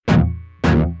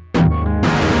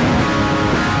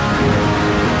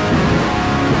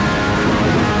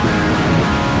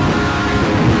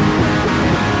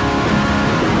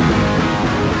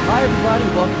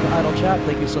back.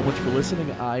 Thank you so much for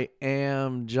listening. I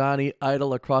am Johnny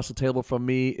Idol. Across the table from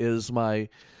me is my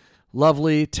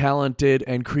lovely, talented,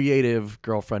 and creative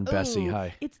girlfriend, Bessie. Ooh,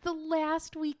 Hi. It's the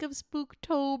last week of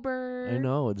Spooktober. I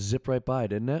know. It zipped right by,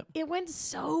 didn't it? It went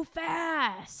so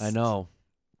fast. I know.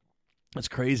 It's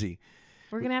crazy.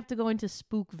 We're going to have to go into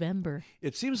Spookvember.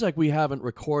 It seems like we haven't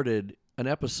recorded an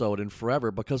episode in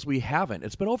forever because we haven't.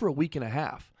 It's been over a week and a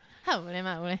half.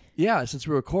 Yeah, since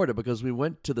we recorded, because we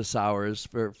went to the Sours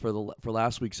for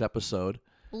last week's episode.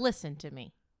 Listen to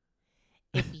me.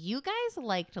 If you guys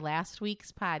liked last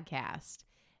week's podcast,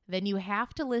 then you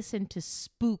have to listen to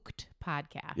Spooked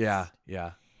podcast.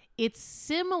 Yeah. It's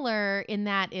similar in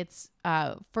that it's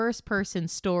first-person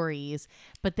stories,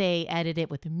 but they edit it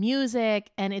with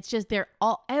music, and it's just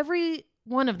every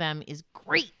one of them is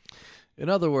great. In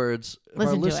other words,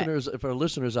 if our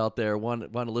listeners out there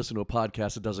want to listen to a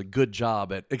podcast that does a good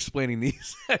job at explaining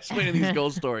these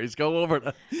ghost stories, go over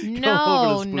to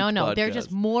No. Podcast. There are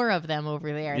just more of them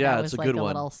over there. Yeah, that it's was a like good a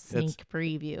one. little sneak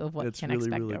preview of what you can really,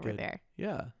 expect really over good. there.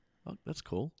 Yeah. Oh, that's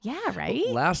cool. Yeah, right?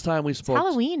 Last time we spoke, it's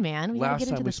Halloween, man. Last get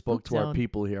into time the we spoke to spook our zone.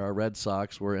 people here, our Red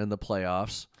Sox were in the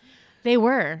playoffs. They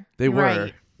were. They were.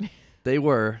 Right. They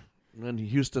were. And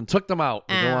Houston took them out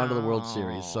to go on to the World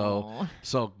Series. So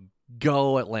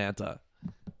go Atlanta.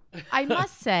 I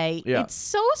must say, Yeah. It's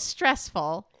so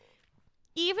stressful.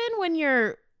 Even when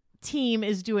your team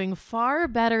is doing far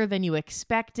better than you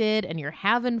expected and you're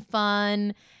having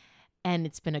fun and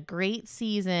it's been a great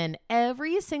season,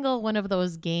 every single one of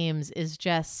those games is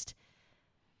just,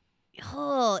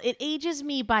 it ages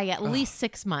me by at least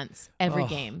 6 months every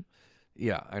game.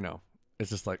 Yeah, I know. It's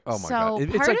just like, oh my So God.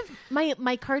 It's part like, of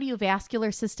my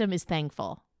cardiovascular system is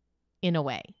thankful in a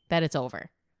way that it's over.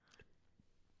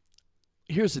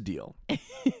 here's the deal.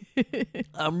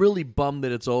 I'm really bummed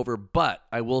that it's over, but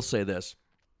I will say this.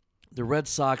 The Red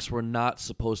Sox were not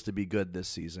supposed to be good this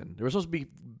season. They were supposed to be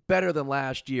better than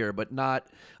last year, but not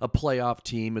a playoff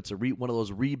team. It's one of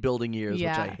those rebuilding years, which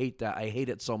I hate that. I hate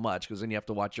it so much because then you have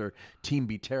to watch your team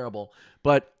be terrible.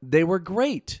 But they were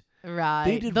great.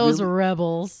 Right. Those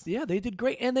rebels. Yeah, they did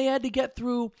great. And they had to get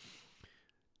through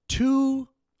 2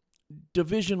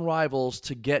 division rivals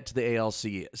to get to the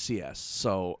ALCS.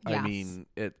 So, Yes. I mean,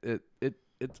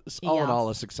 it's all in all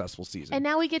a successful season. And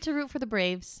now we get to root for the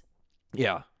Braves.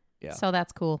 Yeah. So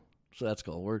that's cool. So that's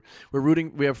cool. We're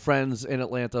rooting. We have friends in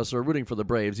Atlanta, so we're rooting for the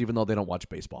Braves, even though they don't watch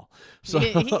baseball. So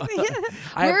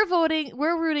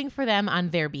We're rooting for them on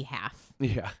their behalf.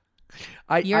 Yeah,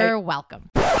 You're welcome.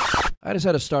 I just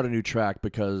had to start a new track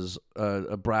because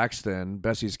Braxton,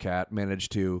 Bessie's cat,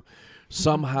 managed to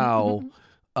somehow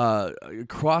go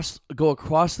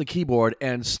across the keyboard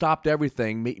and stopped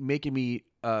everything, making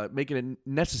it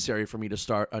necessary for me to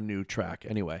start a new track.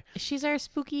 Anyway, She's our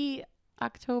spooky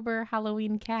October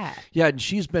Halloween cat. yeah, and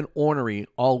she's been ornery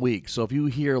all week. So if you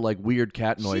hear like weird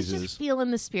cat noises, She's just feeling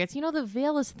the spirits. You know, the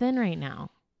veil is thin right now,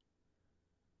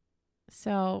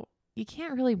 so you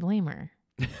can't really blame her.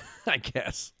 I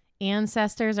guess.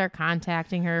 Ancestors are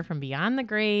contacting her from beyond the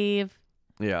grave.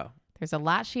 Yeah. There's a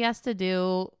lot she has to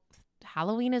do.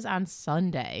 Halloween is on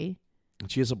Sunday.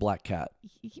 She is a black cat.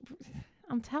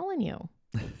 I'm telling you,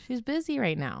 she's busy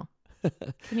right now.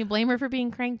 Can you blame her for being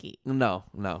cranky? No.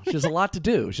 She has a lot to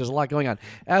do. She has a lot going on.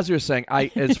 As you were saying,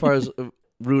 as far as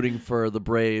rooting for the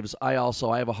Braves, I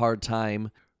have a hard time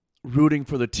rooting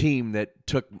for the team that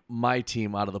took my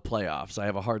team out of the playoffs. I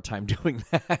have a hard time doing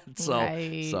that.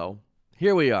 So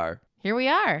here we are. Here we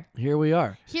are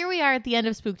at the end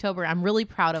of Spooktober. I'm really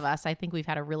proud of us. I think we've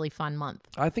had a really fun month.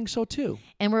 I think so too.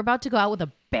 And we're about to go out with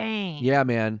a bang. Yeah,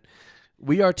 man.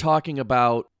 We are talking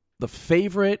about the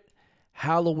favorite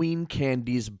Halloween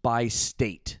candies by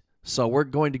state. So we're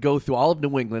going to go through all of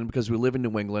New England because we live in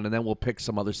New England, and then we'll pick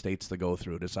some other states to go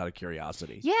through just out of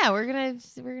curiosity. Yeah, we're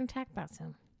gonna talk about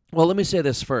some. Well, let me say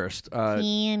this first.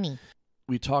 Candy.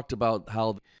 We talked about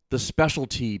how the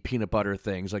specialty peanut butter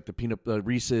things, like the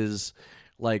Reese's,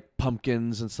 like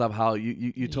pumpkins and stuff, how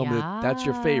you told me that's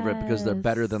your favorite because they're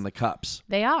better than the cups.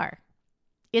 They are.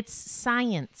 It's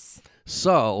science.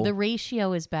 So the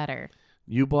ratio is better.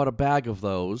 You bought a bag of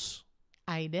those.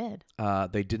 I did.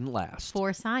 They didn't last.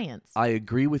 For science. I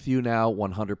agree with you now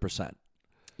 100%.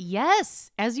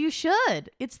 Yes, as you should.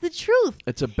 It's the truth.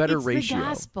 It's a better ratio. It's the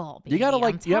gospel. You gotta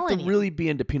you have to really be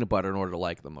into peanut butter in order to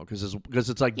like them, though, because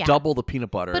it's like double the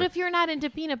peanut butter. But if you're not into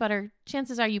peanut butter,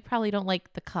 chances are you probably don't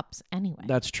like the cups anyway.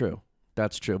 That's true.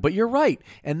 But you're right.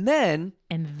 And then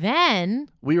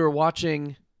we were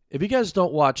watching. If you guys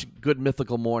don't watch Good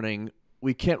Mythical Morning,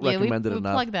 we can't recommend it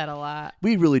enough. We plug that a lot.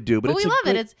 We really do, but we love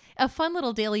it. It's a fun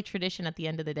little daily tradition at the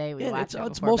end of the day. We watch it.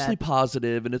 It's mostly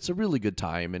positive, and it's a really good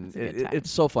time, and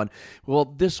it's so fun. Well,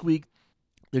 this week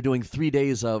they're doing 3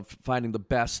 days of finding the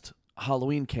best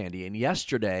Halloween candy. And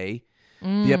yesterday,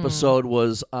 the episode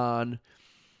was on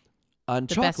the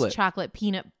chocolate. best chocolate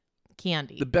peanut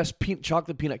candy. The best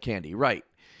chocolate peanut candy, right.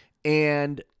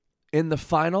 And in the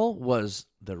final was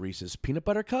the Reese's Peanut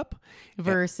Butter Cup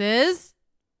versus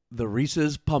the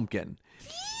Reese's Pumpkin.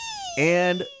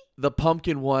 And the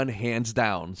pumpkin won hands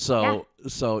down. So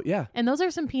yeah. And those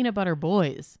are some peanut butter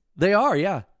boys. They are,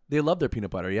 yeah. They love their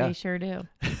peanut butter, yeah. They sure do.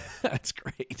 That's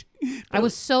great. I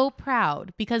was so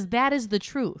proud because that is the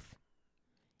truth.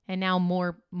 And now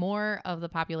more of the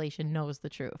population knows the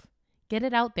truth. Get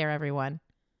it out there, everyone.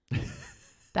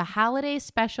 The holiday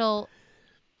special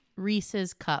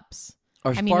Reese's cups.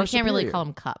 Are I mean, far we can't really superior. call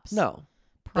them cups. No.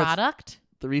 Product.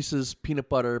 The Reese's Peanut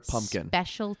Butter Pumpkin.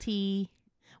 Specialty.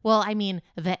 Well, I mean,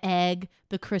 the egg,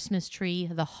 the Christmas tree,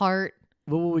 the heart.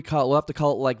 What will we call it? We'll have to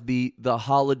call it like the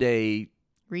holiday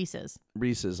Reese's.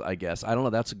 Reese's, I guess. I don't know.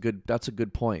 That's a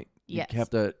good point. Yes. You have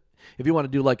to, if you want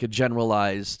to do like a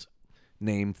generalized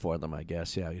name for them, I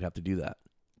guess. Yeah, you'd have to do that.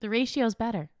 The ratio's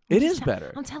better. It is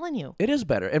better. I'm telling you. It is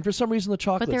better. And for some reason, the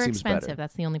chocolate But they're seems expensive. better.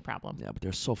 That's the only problem. Yeah, but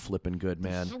they're so flippin' good,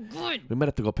 man. So good. We might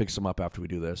have to go pick some up after we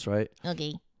do this, right?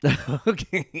 Okay.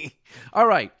 Okay. All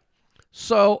right.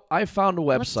 So I found a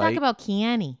website. Let's talk about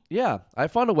candy. Yeah, I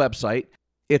found a website.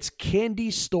 It's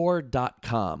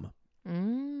candystore.com.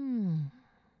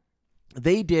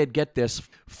 They did, get this,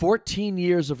 14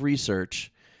 years of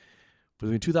research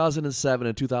between 2007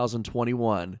 and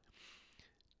 2021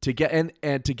 to get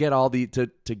and to get all the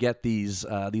to get these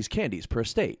candies per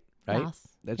state, right? Yes.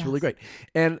 That's really great.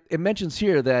 And it mentions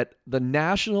here that the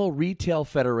National Retail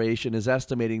Federation is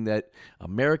estimating that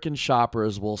American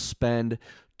shoppers will spend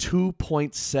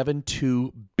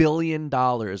 $2.72 billion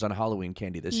on Halloween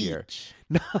candy this year.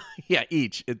 Yeah,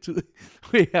 each.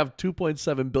 We have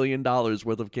 $2.7 billion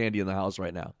worth of candy in the house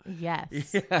right now.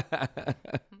 Yes. Yeah.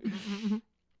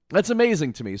 That's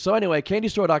amazing to me. So anyway,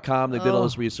 candystore.com, they did all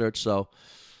this research. So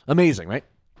amazing, right?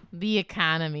 The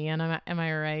economy. And am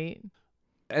I right?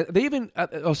 They even,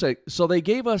 so they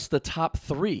gave us the top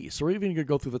 3. So we're even going to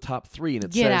go through the top 3. And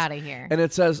it Get says, out of here. And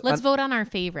it says, Let's vote on our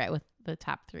favorite with the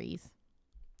top 3s.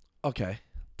 Okay.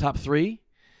 Top 3?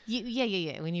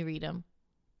 Yeah. When you read them.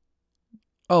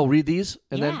 Oh, read these?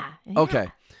 And yeah. Okay.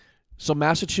 So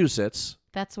Massachusetts.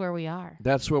 That's where we are.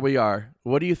 That's where we are.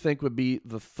 What do you think would be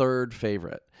the third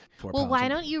favorite? Well, why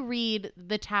don't you read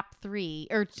the top 3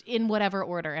 or in whatever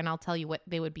order, and I'll tell you what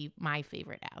they would be my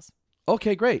favorite as.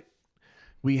 Okay, great.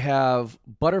 We have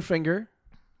Butterfinger.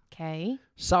 Okay.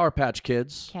 Sour Patch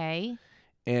Kids. Okay.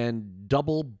 And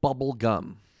Double Bubble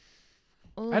Gum.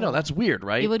 Ooh. I know, that's weird,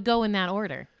 right? It would go in that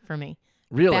order for me.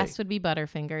 Really? Best would be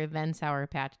Butterfinger, then Sour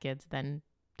Patch Kids, then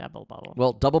Double Bubble.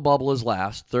 Well, Double Bubble is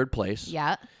last, third place.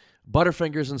 Yeah.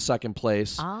 Butterfinger's in second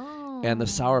place. Oh. And the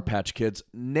Sour Patch Kids.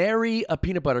 Nary a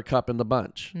peanut butter cup in the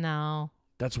bunch. No.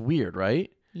 That's weird, right?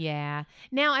 Yeah.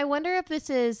 Now, I wonder if this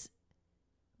is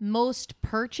most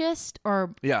purchased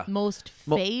or most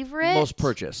favorite? Most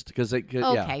purchased. Because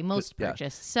most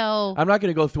purchased. So I'm not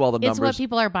going to go through all the numbers. It's what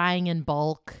people are buying in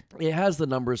bulk. It has the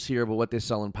numbers here, but what they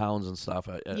sell in pounds and stuff.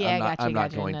 I'm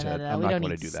not going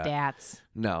to do that. Stats.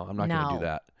 No, I'm not going to do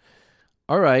that.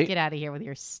 All right. Get out of here with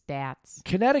your stats.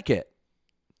 Connecticut.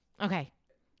 Okay.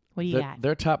 What do you got?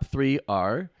 Their top 3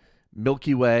 are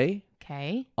Milky Way,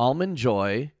 okay, Almond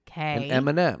Joy, and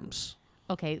M&M's.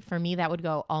 Okay, for me that would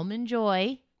go Almond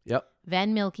Joy. Yep.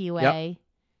 Then Milky Way,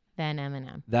 then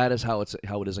M&M. That is how it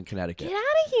is in Connecticut. Get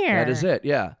out of here. That is it.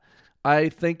 Yeah. I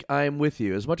think I'm with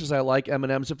you. As much as I like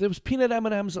M&M's, if there was peanut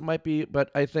M&M's, it might be.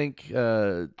 But I think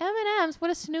M&M's.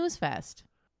 What a snooze fest.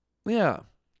 Yeah.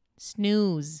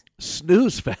 Snooze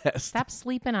fest. Stop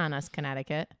sleeping on us,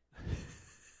 Connecticut.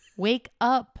 Wake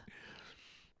up.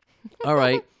 All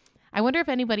right. I wonder if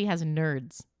anybody has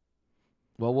nerds.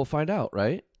 Well, we'll find out,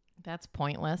 right? That's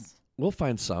pointless. We'll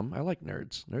find some. I like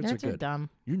nerds. Nerds are good. Dumb.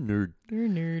 You're nerd. You're a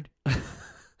nerd.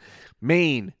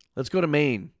 Maine. Let's go to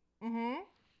Maine. Mm-hmm.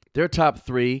 Their top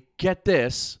 3. Get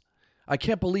this. I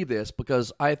can't believe this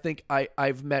because I think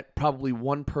I've met probably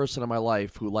one person in my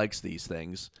life who likes these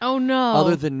things. Oh, no.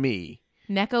 Other than me.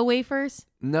 Necco wafers?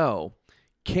 No.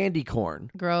 Candy corn.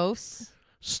 Gross.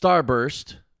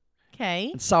 Starburst.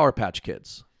 Okay. And Sour Patch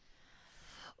Kids.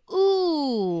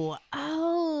 Ooh.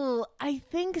 Oh, I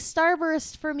think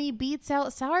Starburst for me beats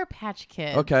out Sour Patch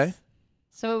Kids. Okay.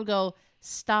 So it would go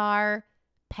Star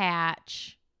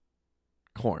Patch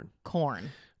Corn.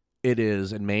 It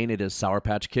is, in Maine, it is Sour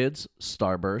Patch Kids,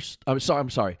 Starburst. I'm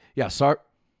sorry. Yeah, Sour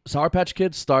Patch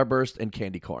Kids, Starburst, and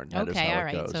Candy Corn. That is how all it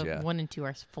right. goes. So yeah. 1 and 2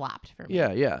 are flopped for me.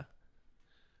 Yeah.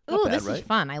 Ooh, Not bad, this right? is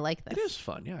fun. I like this. It is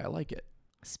fun. Yeah, I like it.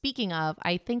 Speaking of,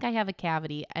 I think I have a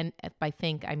cavity, and by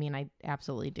think, I mean I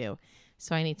absolutely do.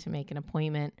 So I need to make an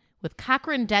appointment with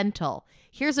Cochrane Dental.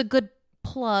 Here's a good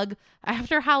plug.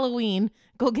 After Halloween,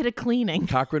 go get a cleaning.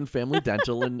 Cochrane Family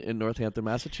Dental in Northampton,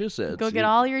 Massachusetts. Go get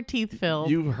all your teeth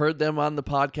filled. You've heard them on the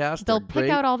podcast. They'll They're pick great.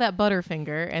 out all that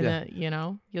Butterfinger,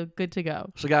 and you're good to go.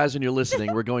 So, guys, when you're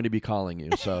listening, we're going to be calling you.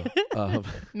 So,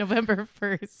 November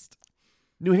 1st.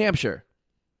 New Hampshire.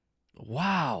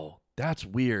 Wow, that's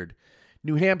weird.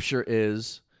 New Hampshire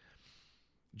is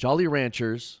Jolly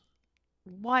Ranchers,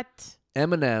 What?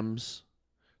 M&M's,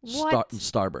 What?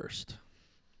 Starburst.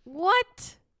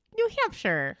 What? New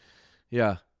Hampshire.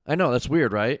 Yeah, I know. That's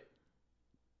weird, right?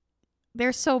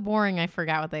 They're so boring, I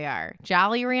forgot what they are.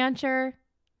 Jolly Rancher.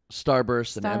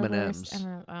 Starburst and Starburst, M&M's.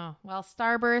 Oh, well,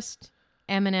 Starburst,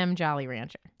 M&M, Jolly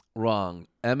Rancher. Wrong.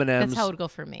 M&M's. That's how it would go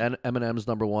for me. And M&M's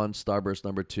number 1, Starburst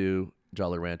number 2,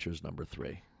 Jolly Ranchers number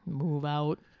 3. Move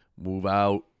out. Move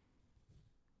out.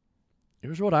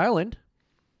 Here's Rhode Island.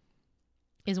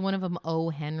 Is one of them O.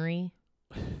 Henry?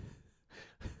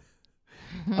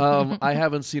 I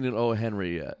haven't seen an O.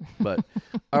 Henry yet, but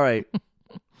all right.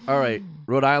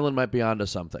 Rhode Island might be onto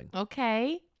something.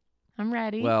 Okay. I'm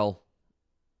ready. Well,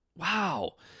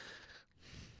 wow.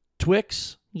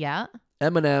 Twix, Yeah.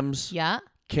 M&M's, Yeah.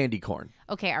 candy corn.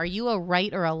 Okay. Are you a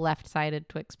right or a left-sided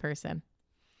Twix person?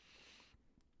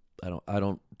 I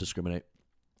don't discriminate.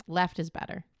 Left is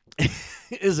better.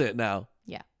 Is it now?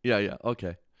 Yeah. Yeah.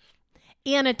 Okay.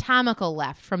 Anatomical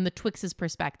left from the Twix's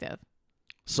perspective.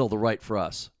 So the right for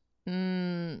us.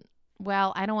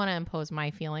 Well, I don't want to impose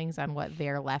my feelings on what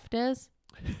their left is.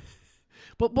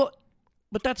 But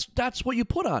that's what you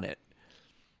put on it.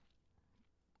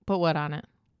 Put what on it?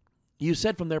 You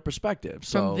said from their perspective.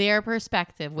 So From their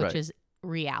perspective, which Right. is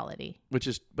reality.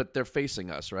 but they're facing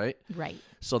us, right? Right.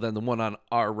 So then the one on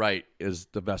our right is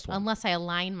the best one. Unless I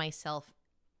align myself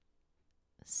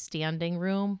standing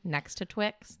room next to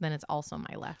Twix, then it's also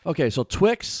my left. Okay, so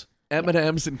Twix,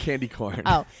 M&M's, and candy corn.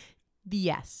 Oh,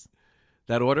 yes.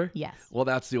 That order? Yes. Well,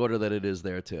 that's the order that it is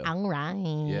there too. All right.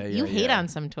 Yeah, you hate yeah. on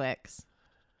some Twix.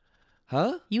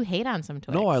 Huh? You hate on some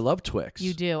Twix. No, I love Twix.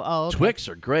 You do. Oh, okay. Twix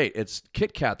are great. It's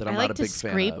Kit Kat that I'm I not like a to big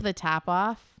fan scrape of. the top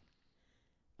off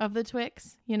of the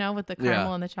Twix, with the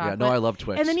caramel and the chocolate. Yeah, no, I love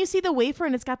Twix. And then you see the wafer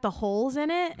and it's got the holes in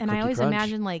it. And I Cookie always Crunch.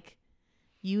 imagine like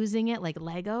using it like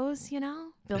Legos,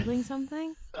 building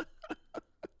something.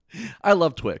 I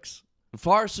love Twix.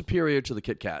 Far superior to the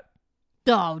Kit Kat.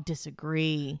 Oh,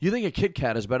 disagree. You think a Kit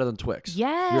Kat is better than Twix?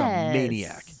 Yes. You're a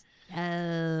maniac.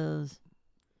 Yes.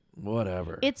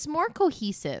 Whatever. It's more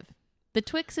cohesive. The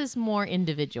Twix is more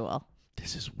individual.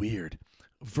 This is weird.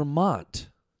 Vermont.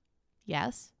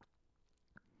 Yes.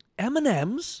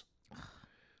 M&M's,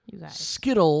 You guys.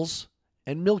 Skittles,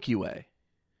 and Milky Way.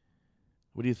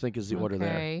 What do you think is the order there?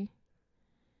 Okay.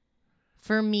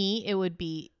 For me, it would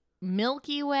be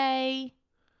Milky Way,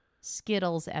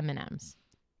 Skittles, M&M's.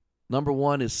 Number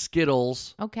 1 is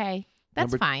Skittles. Okay.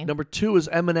 That's Number- fine. Number 2 is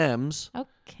M&M's.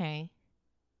 Okay.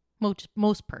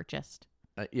 Most purchased.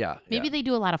 Yeah. Maybe yeah. they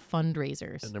do a lot of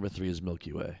fundraisers. And number 3 is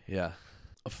Milky Way. Yeah.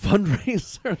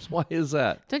 Fundraisers? Why is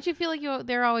that? Don't you feel like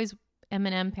they're always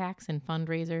M&M packs and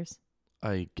fundraisers?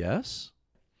 I guess.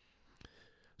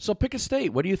 So pick a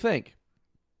state. What do you think?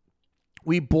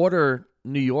 We border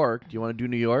New York. Do you want to do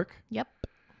New York? Yep.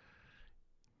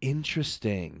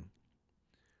 Interesting.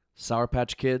 Sour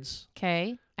Patch Kids,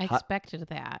 Okay. I Hot- expected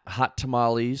that. hot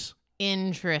tamales.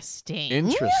 Interesting.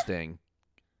 Interesting.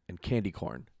 And candy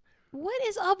corn. What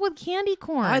is up with candy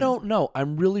corn? I don't know.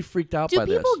 I'm really freaked out Do by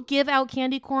people this. give out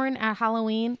candy corn at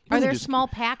Halloween? No, Are they there just- small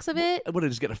packs of it? What,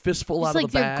 just get a fistful It's out like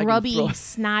of the their bag? and grubby, throw-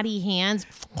 snotty hands.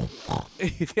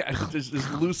 yeah,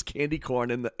 there's loose candy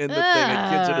corn in the thing, and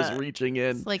kids are just reaching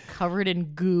in. It's like covered in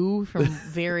goo from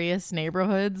various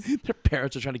neighborhoods. Their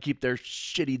parents are trying to keep their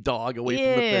shitty dog away from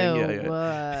the thing.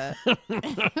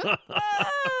 Yeah.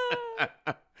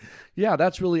 Yeah,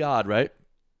 that's really odd, right?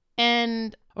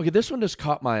 And Okay, this one just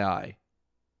caught my eye.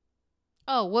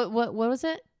 what was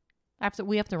it?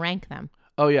 We have to rank them.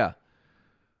 Oh yeah,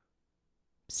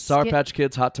 Sour Skip- Patch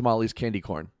Kids, hot tamales, candy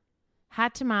corn.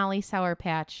 Hot tamale, Sour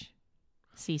Patch,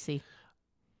 CC.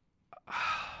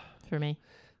 For me.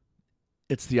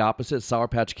 It's the opposite. Sour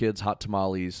Patch Kids, hot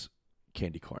tamales,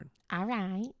 candy corn. All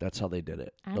right. That's how they did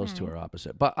it. All Those two right. are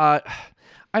opposite. But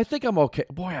I think I'm okay.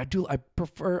 Boy,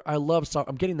 I love sour.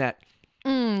 I'm getting that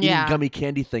eating Yeah. gummy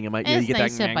candy thing. You It's get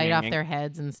nice that to bite off their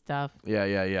heads and stuff.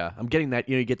 Yeah. I'm getting that.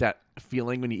 You get that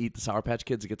feeling when you eat the Sour Patch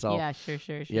Kids. It gets all. Yeah, sure.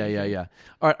 Yeah.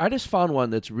 All right. I just found one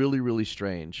that's really, really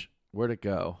strange. Where'd it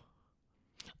go?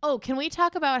 Oh, can we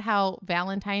talk about how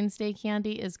Valentine's Day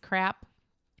candy is crap?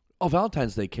 Oh,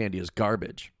 Valentine's Day candy is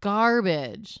garbage.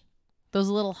 Garbage. Those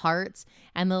little hearts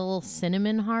and the little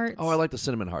cinnamon hearts. Oh, I like the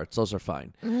cinnamon hearts. Those are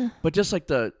fine. But just like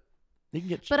you can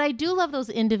get. But I do love those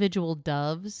individual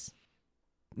doves.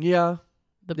 Yeah.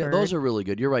 The Yeah, bird. those are really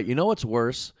good. You're right. You know what's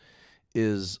worse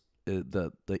is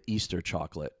the Easter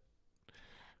chocolate.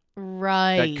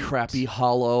 Right. That crappy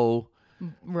hollow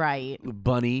Right.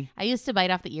 bunny. I used to bite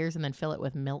off the ears and then fill it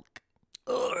with milk.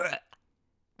 Ugh.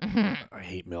 I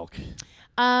hate milk.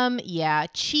 Yeah,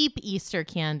 cheap Easter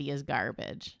candy is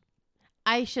garbage.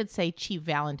 I should say cheap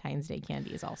Valentine's Day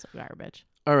candy is also garbage.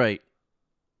 All right.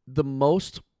 The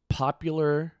most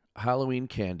popular Halloween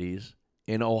candies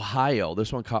in Ohio.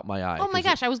 This one caught my eye. Oh my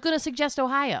gosh, I was going to suggest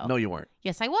Ohio. No, you weren't.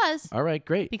 Yes, I was. All right,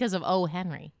 great. Because of O.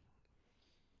 Henry.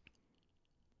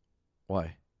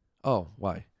 Why? Oh,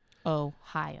 why?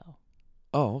 Ohio.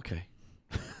 Oh, okay.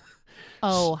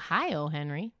 Ohio,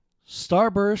 Henry.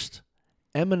 Starburst,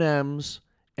 M&Ms,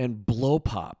 and Blow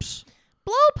Pops.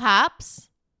 Blow Pops.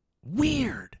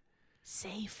 Weird.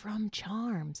 Say from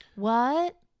Charms.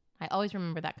 What? I always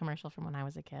remember that commercial from when I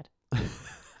was a kid.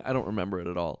 I don't remember it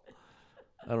at all.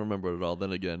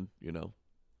 Then again,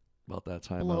 about that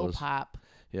time I Blow was. Pop.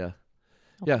 Yeah.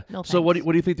 Oh, Yeah. no So what do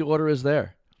thanks. you think the order is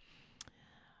there?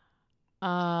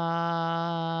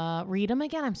 Read them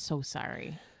again. I'm so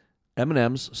sorry.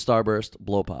 M&M's, Starburst,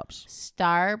 Blow Pops.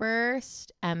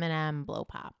 Starburst, M&M, Blow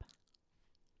Pop.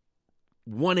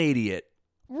 180 it.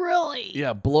 Really?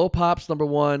 Yeah, Blow Pops number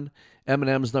 1,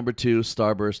 M&M's number 2,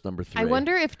 Starburst number 3. I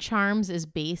wonder if Charms is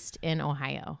based in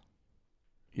Ohio.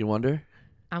 You wonder?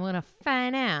 I'm going to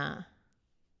find out.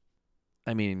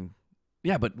 I mean,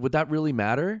 yeah, but would that really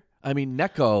matter? I mean,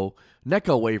 Necco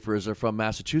wafers are from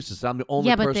Massachusetts. I'm the only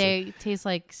Yeah, person. but they taste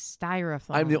like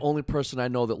styrofoam. I'm the only person I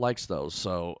know that likes those,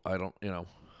 so I don't,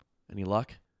 any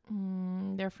luck?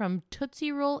 They're from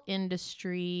Tootsie Roll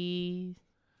Industries.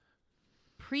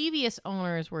 Previous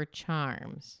owners were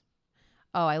Charms.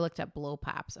 Oh, I looked at Blow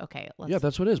Pops. Okay. Yeah,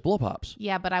 that's what it is, Blow Pops.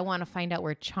 Yeah, but I want to find out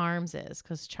where Charms is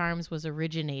because Charms was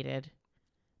originated.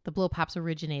 The Blow Pops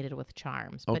originated with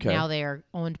Charms, but Okay. now they are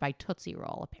owned by Tootsie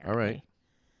Roll, apparently. All right.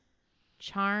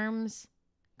 Charms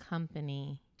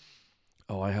Company.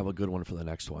 Oh, I have a good one for the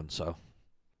next one, so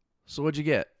what'd you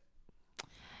get?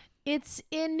 It's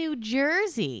in New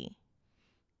Jersey,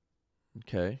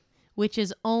 Okay. which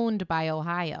is owned by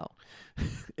Ohio.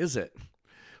 Is it?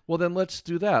 Well, then let's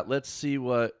do that. Let's see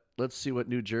what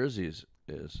New Jersey's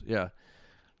is. Yeah.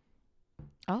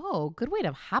 Oh, good way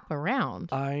to hop around.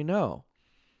 I know.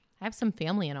 I have some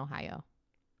family in Ohio.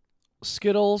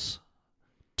 Skittles,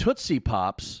 Tootsie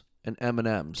Pops, and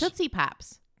M&M's. Tootsie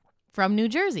Pops from New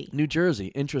Jersey. New Jersey.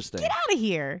 Interesting. Get out of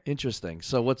here. Interesting.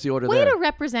 So what's the order Way there? to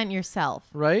represent yourself.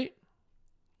 Right?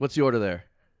 What's the order there?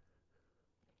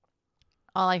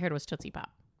 All I heard was Tootsie Pop.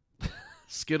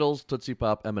 Skittles, Tootsie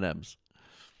Pop, M&M's.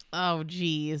 Oh,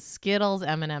 geez. Skittles,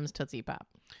 M&M's, Tootsie Pop.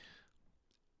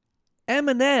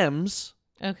 M&M's,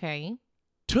 Okay.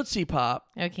 Tootsie Pop,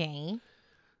 Okay.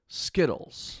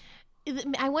 Skittles.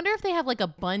 I wonder if they have like a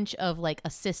bunch of like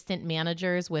assistant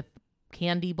managers with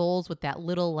candy bowls with that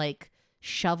little like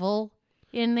shovel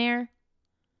in there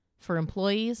for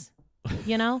employees,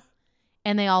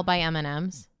 and they all buy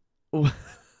M&Ms.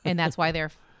 And that's why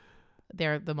they're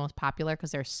the most popular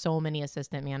because there's so many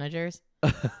assistant managers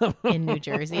in New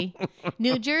Jersey.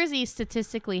 New Jersey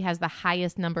statistically has the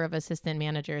highest number of assistant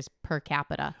managers per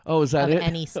capita Oh, is that of it?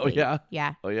 any state. Oh, yeah?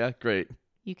 Yeah. Oh, yeah? Great.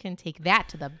 You can take that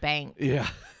to the bank. Yeah.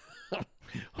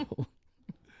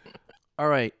 All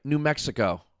right. New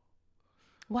Mexico.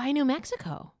 Why New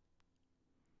Mexico?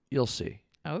 You'll see.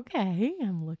 Okay,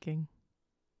 I'm looking.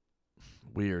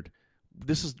 Weird.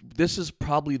 This is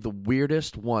probably the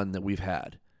weirdest one that we've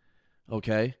had.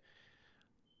 Okay?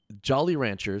 Jolly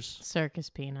Ranchers. Circus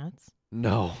Peanuts.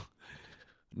 No.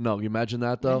 No, you imagine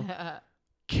that though?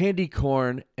 Candy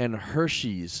corn and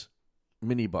Hershey's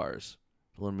mini bars.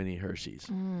 Little mini Hershey's.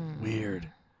 Weird.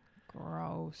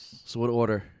 Gross. So what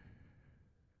order?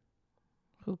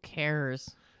 Who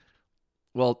cares?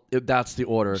 Well, that's the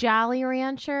order. Jolly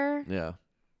Rancher, Yeah.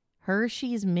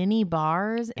 Hershey's mini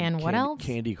bars, and what else?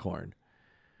 Candy corn.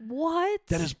 What?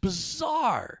 That is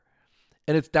bizarre.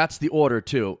 And that's the order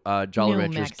too. Jolly New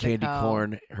Ranchers, candy Mexico.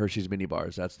 corn, Hershey's mini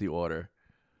bars. That's the order.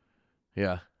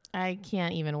 Yeah. I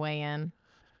can't even weigh in.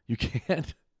 You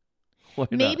can't. Why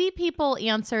not? Maybe people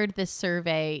answered this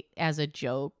survey as a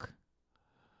joke.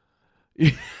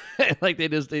 like they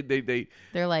just they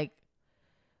They're like,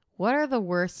 what are the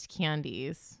worst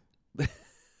candies?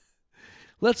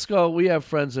 Let's go. We have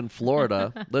friends in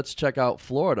Florida. Let's check out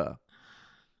Florida.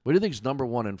 What do you think is number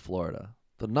one in Florida?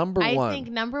 The number one. I think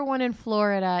number one in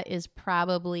Florida is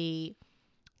probably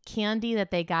candy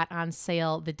that they got on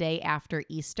sale the day after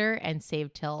Easter and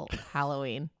saved till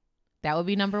Halloween. That would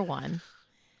be number 1.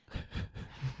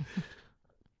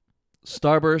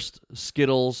 Starburst,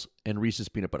 Skittles, and Reese's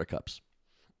Peanut Butter Cups.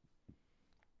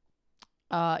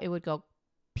 It would go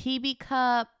PB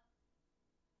Cup,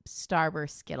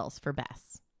 Starburst, Skittles for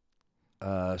best.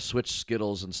 Switch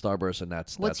Skittles and Starburst, and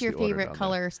that's What's the your order favorite down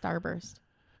color Starburst?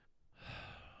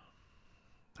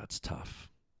 That's tough.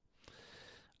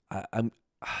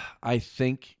 I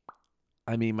think,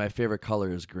 my favorite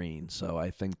color is green, so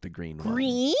I think the green one.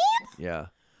 Green? Yeah.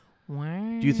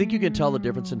 Wow. Do you think you can tell the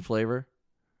difference in flavor?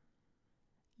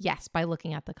 Yes, by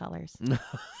looking at the colors. No.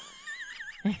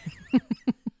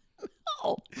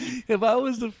 If I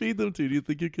was to feed them to you, do you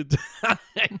think you could?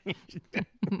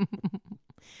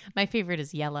 My favorite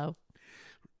is yellow.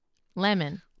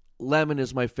 Lemon. Lemon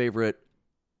is my favorite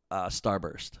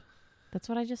Starburst. That's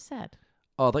what I just said.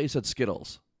 Oh, I thought you said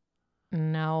Skittles.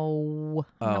 No.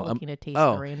 I'm not looking to taste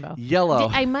oh, the rainbow. Yellow.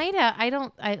 I might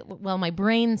have. Well, my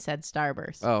brain said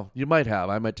Starburst. Oh, you might have.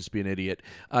 I might just be an idiot.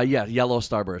 Yeah, yellow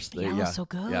Starburst. Yellow's so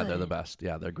good. Yeah, they're the best.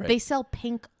 Yeah, they're great. They sell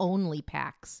pink only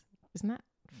packs. Isn't that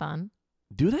fun?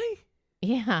 Do they?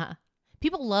 Yeah.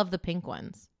 People love the pink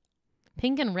ones.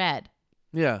 Pink and red.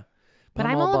 Yeah. But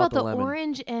I'm all about the lemon.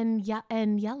 orange and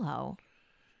yellow.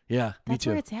 Yeah, me That's too.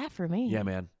 where it's at for me. Yeah,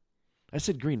 man. I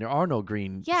said green. There are no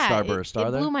green Yeah, Starburst, it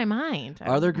are there? blew my mind.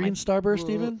 Are there green My- Starburst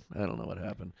even? I don't know what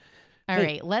happened. All Hey.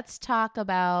 right, let's talk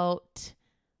about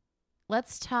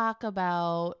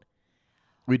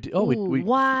We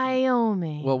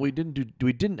Wyoming. well, we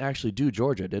didn't actually do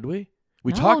Georgia, did we?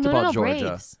 We No, talked no, about no, Georgia.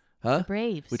 Braves. Huh? The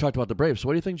Braves. We talked about the Braves. So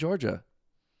what do you think, Georgia?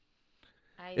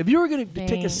 I If you were going to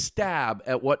take a think- stab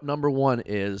at what number 1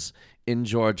 is in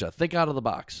Georgia, think out of the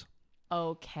box.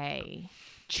 Okay.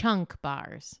 Chunk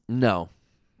bars. No.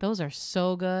 Those are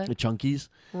so The good. Chunkies?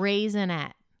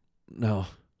 Raisinette. No.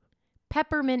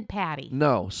 Peppermint patty.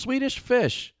 No. Swedish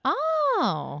Fish.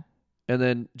 Oh. And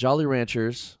then Jolly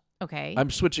Ranchers. Okay.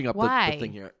 I'm switching up the Why?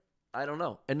 thing here. I don't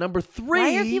know. And number 3.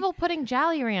 Why are people putting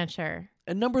Jolly Rancher?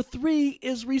 And number 3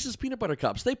 is Reese's Peanut Butter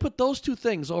Cups. They put those 2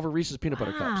 things over Reese's Peanut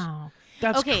Butter Cups. Wow.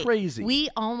 That's Okay, crazy. We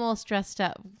almost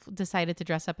decided to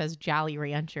dress up as Jolly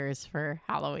Ranchers for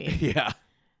Halloween. Yeah.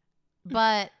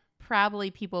 But probably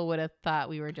people would have thought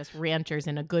we were just ranchers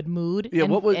in a good mood Yeah,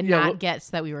 and, what was- and yeah, not what- guess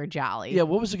that we were jolly. Yeah,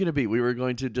 what was it going to be? We were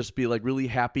going to just be like really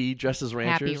happy, dressed as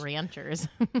ranchers. Happy ranchers.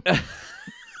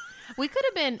 We could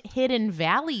have been Hidden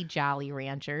Valley Jolly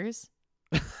Ranchers.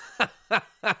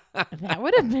 That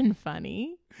would have been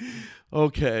funny.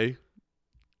 Okay.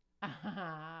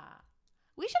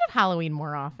 We should have Halloween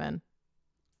more often.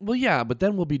 Well, yeah, but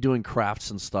then we'll be doing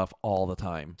crafts and stuff all the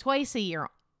time. Twice a year,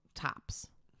 tops.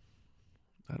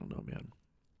 I don't know, man.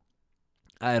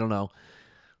 I don't know.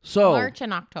 So, March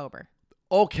and October.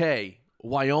 okay,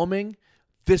 Wyoming,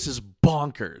 this is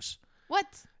bonkers.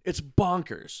 What? It's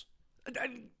bonkers.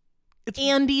 It's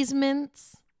Andes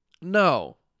mints.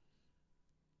 no.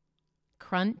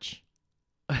 Crunch.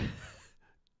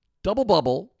 Double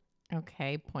bubble.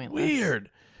 Okay, pointless. Weird.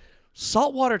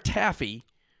 Saltwater taffy.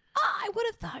 Oh, I would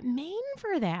have thought Maine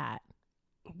for that.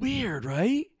 Weird,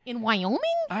 right? In Wyoming?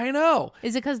 I know.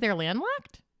 Is it because they're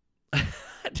landlocked? I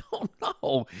don't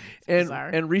know. And bizarre.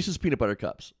 and Reese's Peanut Butter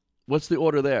Cups. What's the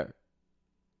order there?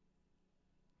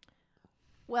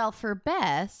 Well, for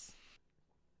Bess,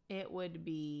 it would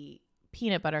be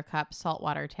peanut butter cup,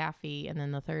 saltwater taffy, and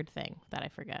then the third thing that I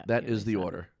forget. That You is the said.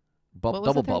 order. What was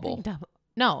Double the third bubble. thing?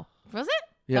 No. Was it?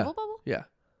 Yeah. Double bubble? Yeah.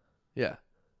 Yeah.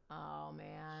 Oh,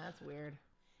 man. That's weird.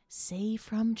 Say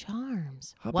from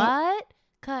Charms. How about- What?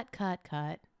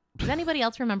 Cut. Does anybody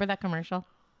else remember that commercial?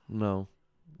 No.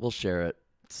 We'll share it.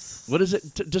 What is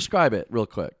it? Describe it real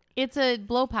quick. It's a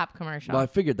blow pop commercial. Well, I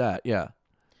figured that. Yeah.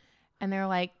 And they're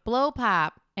like, blow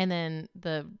pop. And then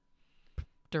the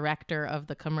director of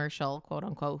the commercial, quote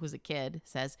unquote, who's a kid,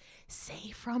 says,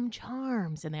 say from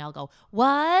Charms. And they all go,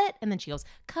 what? And then she goes,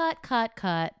 cut.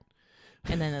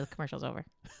 And then the commercial's over.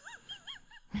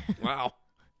 Wow.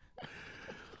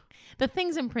 The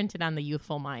thing's imprinted on the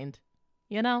youthful mind,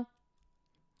 you know?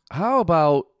 How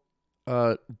about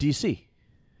DC?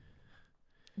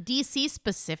 DC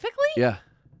specifically? Yeah.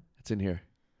 It's in here.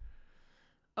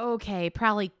 Okay,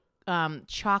 probably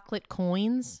chocolate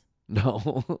coins.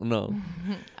 No. No.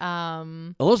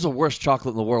 Um, Well, those are the worst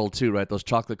chocolate in the world, too, right? Those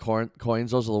chocolate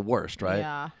coins, those are the worst,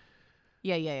 right?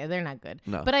 Yeah. They're not good.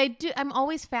 No. But I'm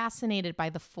always fascinated by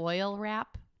the foil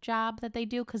wrap job that they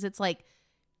do because it's like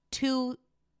two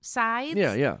sides.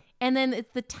 Yeah. And then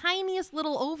it's the tiniest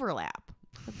little overlap.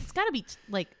 It's got to be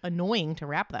like annoying to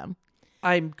wrap them.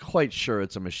 I'm quite sure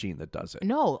it's a machine that does it.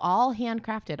 No, all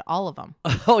handcrafted, all of them.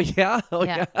 Oh yeah. Oh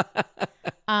Yeah.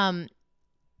 yeah.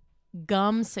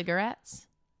 Gum cigarettes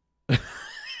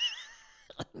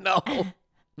No.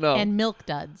 No. and Milk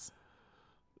Duds.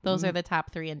 Those are the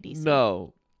top 3 in DC.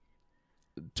 No.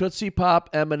 Tootsie Pop,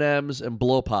 M&Ms, and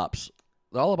Blow Pops.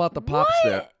 All about the pops What?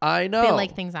 there. I know. They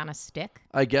like things on a stick.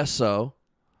 I guess so.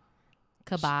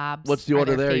 Kebabs. What's the are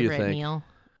order their there, you favorite think? Meal.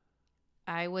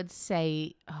 I would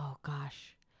say, oh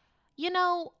gosh. You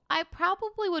know, I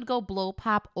probably would go Blow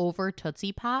Pop over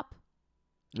Tootsie Pop.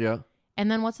 Yeah. And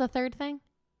then what's the third thing?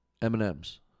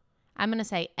 M&Ms. I'm going to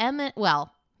say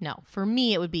well, no. For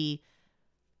me, it would be,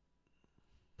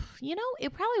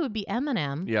 it probably would be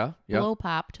M&M, Yeah. Yeah. Blow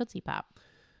Pop, Tootsie Pop.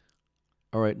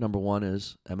 All right. Number 1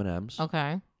 is M&Ms.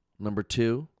 Okay. Number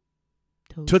 2,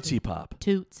 Tootsie Pop.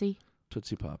 Tootsie.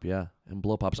 Tootsie Pop, yeah. And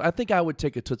Blow Pops. I think I would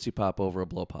take a Tootsie Pop over a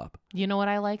Blow Pop. You know what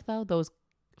I like, though? Those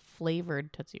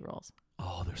flavored Tootsie Rolls.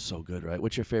 Oh, they're so good, right?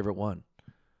 What's your favorite one?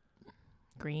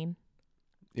 Green.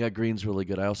 Yeah, green's really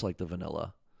good. I also like the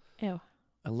vanilla. Ew.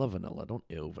 I love vanilla. Don't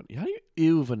ew vanilla. How do you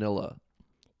ew vanilla?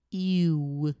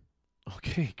 Ew.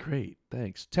 Okay, great.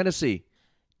 Thanks. Tennessee.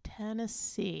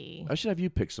 Tennessee. I should have you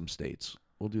pick some states.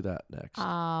 We'll do that next.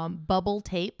 Bubble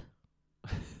tape.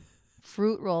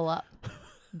 Fruit roll up.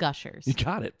 Gushers. You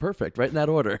got it. Perfect. Right in that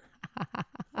order.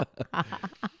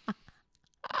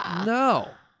 No.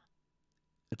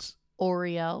 It's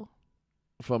Oreo.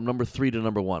 from number 3 to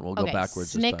number 1. We'll go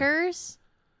backwards this time. Snickers.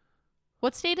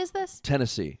 What state is this?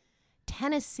 Tennessee.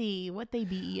 Tennessee. What they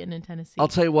be eating in Tennessee? I'll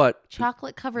tell you what.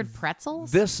 Chocolate covered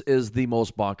pretzels. This is the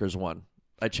most bonkers one.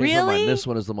 I changed my Really? mind. This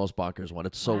one is the most bonkers one.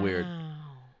 It's so weird. Wow.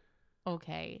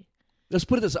 Okay. Let's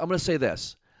put it this. I'm going to say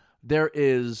this. There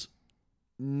is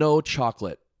no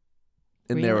chocolate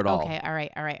in there Really? at all. Okay. All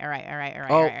right. Oh,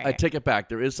 all right. I take it back.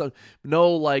 There is some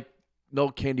no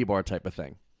candy bar type of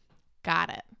thing. Got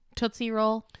it. Tootsie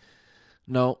Roll.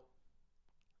 No.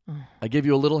 I give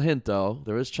you a little hint though.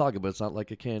 There is chocolate, but it's not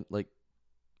like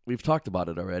we've talked about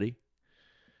it already.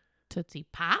 Tootsie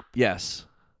Pop. Yes.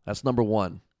 That's number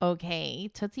 1. Okay,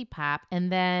 Tootsie Pop,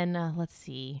 and then let's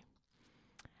see.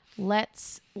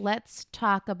 Let's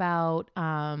talk about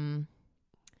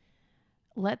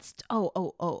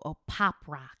Pop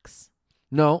Rocks.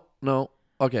 No.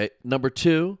 Okay. Number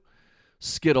 2,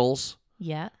 Skittles.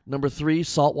 Yeah. Number 3,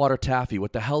 saltwater taffy.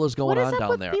 What the hell is going What is on up down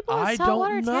with there? people with I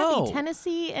saltwater don't know. taffy?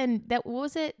 Tennessee and what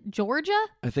was it? Georgia?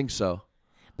 I think so.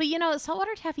 But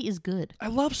saltwater taffy is good. I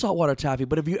love saltwater taffy,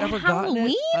 but have you ever gotten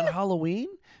Halloween? it on Halloween?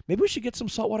 Maybe we should get some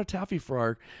saltwater taffy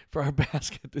for our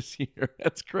basket this year.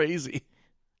 That's crazy.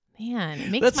 Man,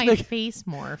 it makes Let's my make- face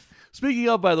morph. Speaking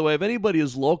of, by the way, if anybody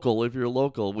is local, if you're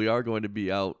local, we are going to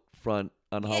be out front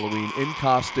on Halloween in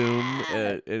costume,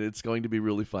 and it's going to be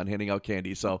really fun handing out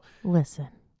candy. So Listen,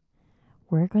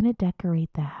 we're going to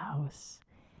decorate the house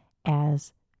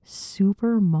as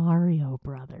Super Mario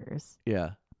Brothers.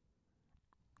 yeah,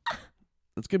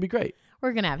 it's gonna be great.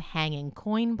 We're going to have hanging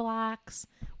coin blocks.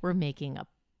 We're making a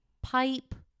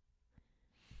pipe.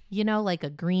 Like a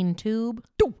green tube.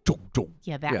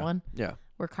 Yeah, that one. Yeah.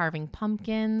 We're carving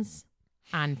pumpkins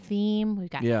on theme. We've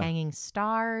got Yeah. hanging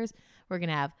stars. We're going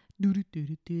to have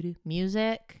doo-doo-doo-doo-doo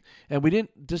music. And we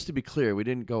didn't, just to be clear, we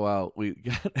didn't go out. We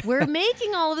got, We're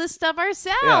making all of this stuff yeah,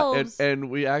 ourselves. and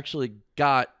we actually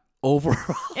got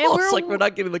overalls. And We're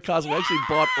not getting the costume. We actually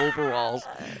bought overalls.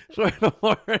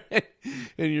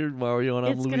 And you're Mario and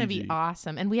I'm It's Luigi. going to be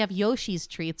awesome. And we have Yoshi's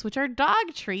treats, which are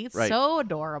dog treats. Right. So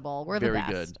adorable. We're Very the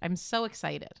best. good. I'm so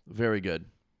excited. Very good.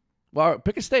 Well,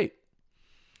 pick a state.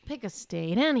 Pick a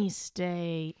state, any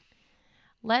state.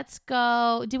 Let's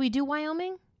go. Did we do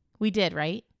Wyoming? We did,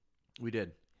 right? We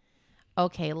did.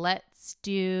 Okay, let's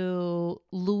do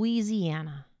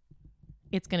Louisiana.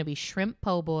 It's going to be shrimp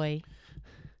po' boy,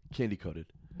 Candy coated.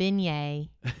 beignet,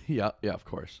 Yeah, of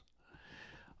course.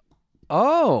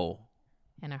 Oh,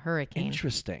 and a hurricane.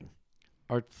 interesting.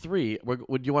 Our 3.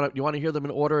 Would you want to hear them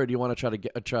in order, or do you want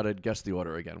to try to guess the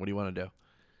order again? What do you want to do?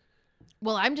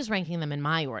 Well, I'm just ranking them in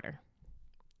my order.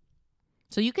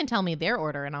 So you can tell me their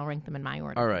order, and I'll rank them in my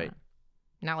order. All right.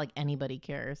 Not like anybody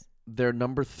cares. They're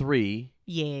number 3,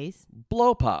 Yes.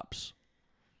 Blow Pops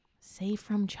Say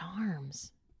from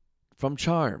Charms. from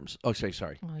Charms. Oh,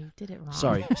 sorry. Oh, you did it wrong.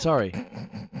 Sorry.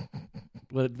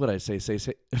 What did I say?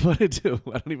 Say. What did I do?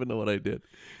 I don't even know what I did.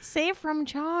 Say from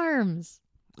Charms.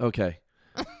 Okay.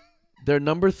 Their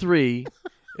number 3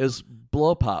 is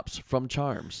Blow Pops from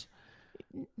Charms.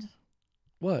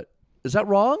 What? Is that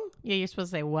wrong? Yeah, you're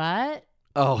supposed to say what?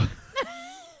 Oh.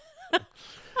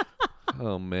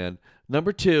 Oh, man.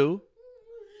 Number 2,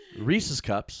 Reese's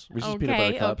peanut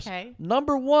butter cups. Okay, okay. Number 1, by the way, Reese's Cups. Number 2, Reese's Cups. Reese's Peanut Butter Cups. Number 3, Reese's Cups. Reese's Peanut Butter Cups.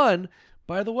 Number 1,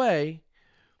 by the way, Reese's Cups. Reese's Peanut Butter Cups.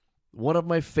 Number 2, One of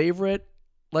my favorite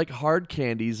like hard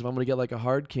candies. If I'm gonna get like a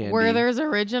hard candy, Werther's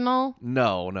Original.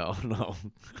 no.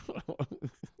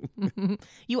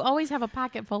 You always have a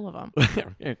pocket full of them.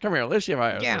 Here, come here. Let's see if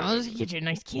I. Yeah, let's get you a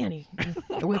nice candy.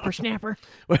 The whippersnapper.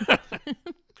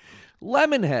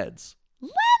 Lemon heads.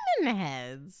 Lemon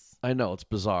heads. I know it's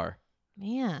bizarre.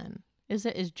 Man, is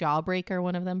Jawbreaker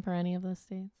one of them for any of those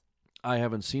states? I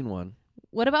haven't seen one.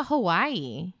 What about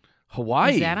Hawaii?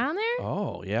 Hawaii. Is that on there?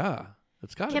 Oh yeah,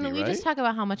 it's got to be. Can we just talk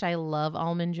about how much I love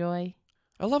Almond Joy?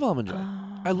 I love Almond Joy.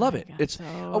 Oh, I love it. God, It's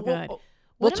so good. we'll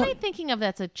What am I thinking of?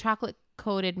 That's a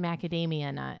chocolate-coated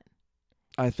macadamia nut.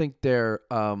 I think they're.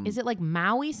 Is it like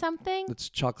Maui something? It's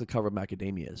chocolate covered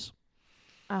macadamias.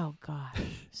 Oh God,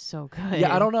 so good.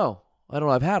 Yeah, I don't know.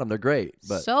 I've had them. They're great,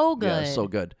 but so good. Yeah, so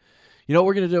good. You know what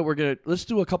we're gonna do? Let's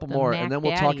do a couple The more, Mac and then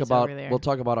we'll Daddies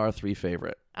talk about our three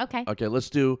favorite. Okay. Okay, let's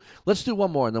do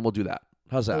one more, and then we'll do that.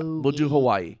 How's that? We'll do Okay.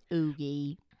 Hawaii.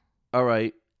 Oogie. All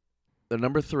right. The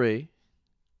number 3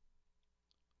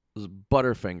 is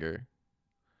Butterfinger.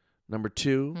 Number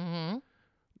 2,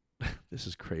 Mm-hmm. this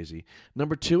is crazy.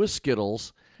 Number 2 is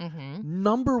Skittles. Mm-hmm.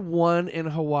 Number 1 in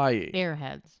Hawaii.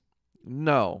 Airheads.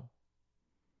 No.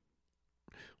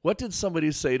 What did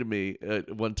somebody say to me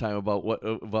one time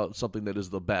about something that is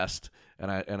the best?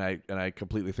 And I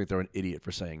completely think they're an idiot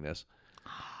for saying this.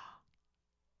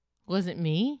 Was it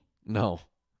me? No.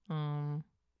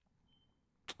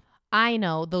 I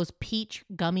know those peach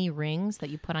gummy rings that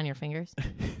you put on your fingers.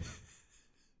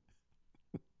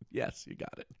 Yes, you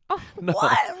got it. Oh, No.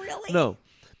 what? Really? No.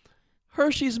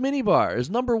 Hershey's Mini Bar is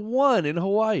number 1 in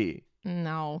Hawaii.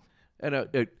 No. And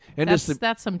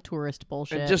That's some tourist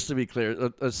bullshit. just to be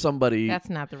clear, somebody That's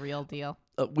not the real deal.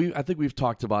 I think we've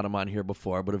talked about him on here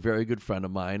before, but a very good friend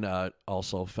of mine,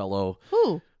 also fellow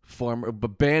Who? former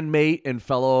bandmate and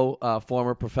fellow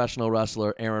former professional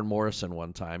wrestler Aaron Morrison.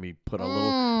 One time he put a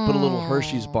little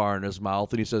Hershey's bar in his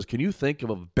mouth, and he says, "Can you think of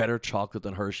a better chocolate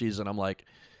than Hershey's?" And I'm like,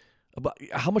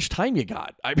 "How much time you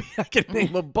got? I mean, I can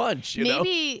name a bunch."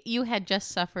 Maybe you had just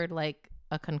suffered like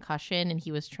a concussion, and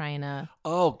he was trying to.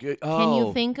 Oh, good. Oh, Can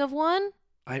you think of one?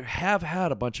 I have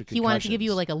had a bunch of concussions. He wanted to give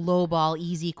you like a low ball,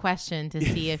 easy question to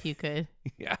see if you could.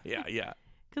 yeah.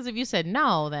 Because if you said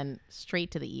no, then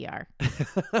straight to the ER.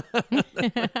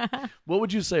 What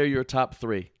would you say are your top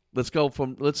 3? Let's go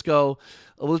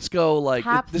like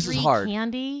Top this 3 is hard.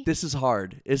 candy. This is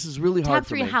hard. This is really hard Top for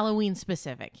 3 me. Halloween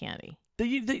specific candy.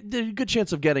 There's a good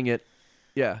chance of getting it.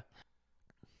 Yeah.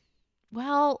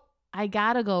 Well, I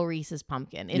gotta go Reese's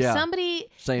Pumpkin. If Yeah.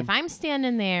 if I'm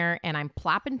standing there and I'm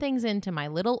plopping things into my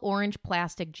little orange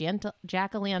plastic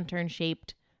jack-o'-lantern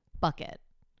shaped bucket,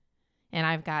 and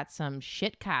I've got some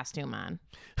shit costume on,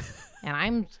 and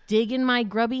I'm digging my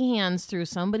grubby hands through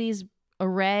somebody's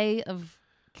array of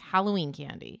Halloween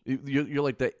candy. You're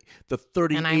like the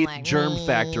And I'm 38th like, germ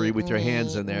factory with your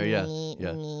hands in there. Yeah.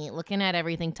 Looking at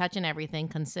everything, touching everything,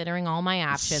 considering all my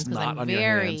options because Snot I'm on your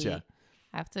very. hands, yeah.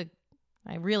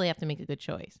 I really have to make a good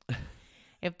choice.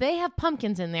 If they have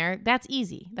pumpkins in there, that's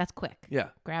easy. That's quick. Yeah.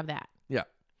 Grab that. Yeah.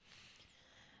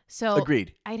 So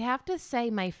Agreed. I'd have to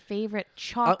say my favorite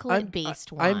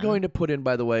chocolate-based one. I'm going to put in,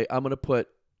 by the way, I'm going to put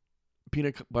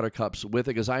peanut butter cups with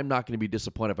it because I'm not going to be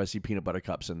disappointed if I see peanut butter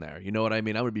cups in there. You know what I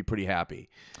mean? I'm going to be pretty happy.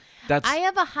 I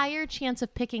have a higher chance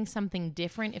of picking something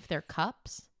different if they're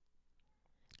cups,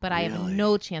 but I have Really?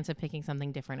 no chance of picking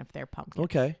something different if they're pumpkins.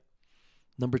 Okay.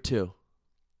 Number 2.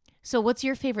 So what's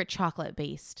your favorite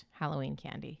chocolate-based Halloween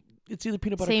candy? It's either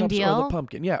peanut butter Same cups or deal? the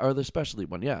pumpkin. Yeah, or the specialty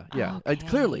one. Yeah. Okay.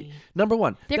 Clearly. Number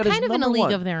 1. They're That is kind of in a number league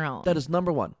one. of their own. That is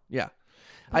number 1. Yeah.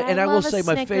 But I I will love a say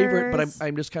my favorite, but Snickers.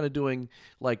 I'm just kind of doing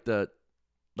like the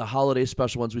holiday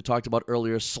special ones we talked about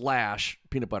earlier /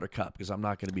 peanut butter cup because I'm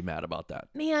not going to be mad about that.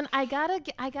 Man, I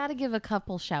gotta give a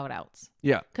couple shout outs.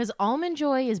 Yeah. Because Almond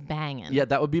Joy is banging. Yeah,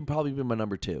 that would be probably be my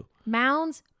number 2.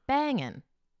 Mounds banging.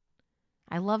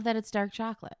 I love that it's dark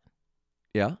chocolate.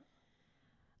 Yeah.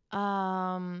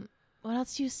 What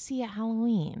else do you see at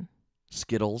Halloween?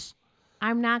 Skittles.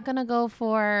 I'm not gonna go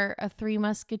for a Three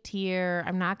Musketeer.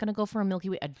 I'm not gonna go for a Milky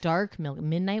Way, a dark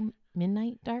midnight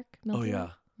dark Milky Way. Oh, yeah.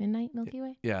 Midnight Milky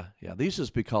Way. Yeah. These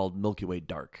used to be called Milky Way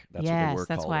Dark. That's what they Yes, were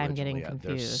that's called why I'm getting originally. Yeah,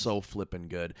 They're confused. so flippin'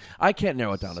 good. I can't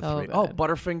narrow it down to So 3. Oh, good.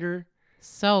 Butterfinger.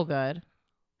 So good.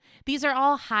 These are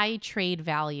all high trade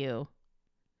value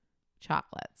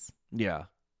chocolates. Yeah.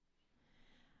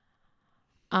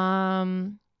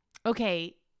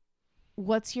 Okay.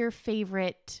 What's your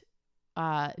favorite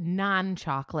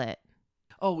non-chocolate?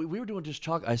 Oh, we were doing just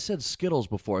chocolate. I said Skittles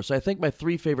before, so I think my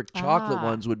 3 favorite chocolate Ah.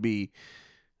 ones would be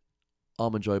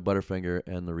Almond Joy, Butterfinger,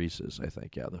 and the Reese's, I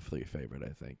think. Yeah, the 3 favorite,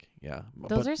 I think. Yeah.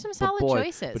 Those are some solid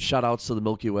choices. But shout outs to the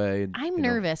Milky Way. And, I'm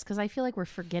nervous because I feel like we're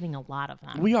forgetting a lot of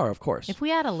them. We are, of course. If we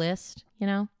had a list,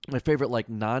 My favorite, like,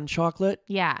 non-chocolate,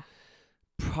 Yeah.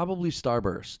 probably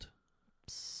Starburst.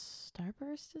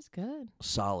 Starburst is good.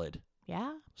 Solid.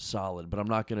 Yeah. Solid. But I'm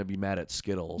not going to be mad at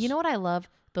Skittles. You know what I love?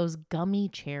 Those gummy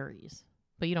cherries.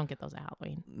 But you don't get those at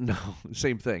Halloween. No,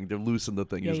 same thing. They're loose in the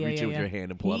thing. You just reach in with your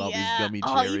hand and pull out all these gummy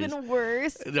Oh, cherries. even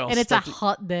worse. No, and it's a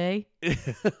hot day.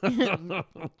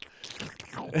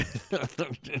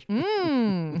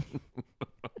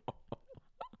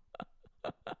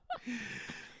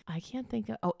 I can't think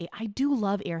of... Oh, I do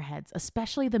love Airheads,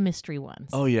 especially the mystery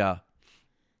ones. Oh, yeah.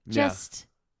 Just...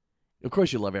 Yeah. Of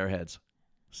course you love Airheads.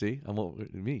 See? I'm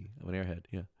an Airhead.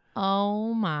 Yeah.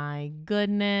 Oh, my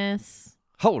goodness.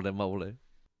 Holy moly.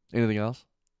 Anything else?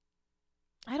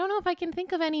 I don't know if I can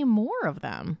think of any more of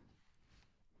them.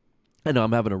 I know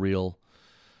I'm having a real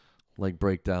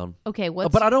breakdown. Okay,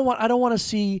 what's... But I don't want to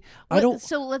see...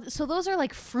 So those are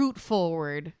like fruit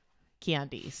forward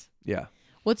candies. Yeah.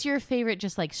 What's your favorite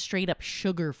just like straight up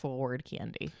sugar forward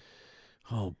candy?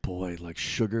 Oh boy, like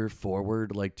sugar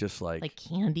forward, like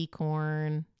candy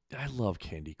corn. I love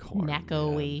candy corn.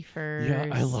 Necco wafers. Yeah,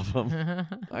 I love them.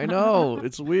 I know.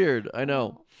 It's weird. I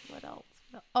know. What else?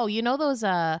 Oh, you know those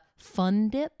Fun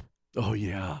Dip? Oh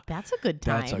yeah. That's a good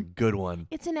time. That's a good one.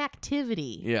 It's an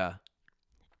activity. Yeah.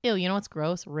 Ew, you know what's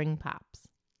gross? Ring pops.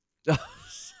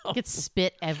 Gets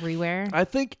spit everywhere. I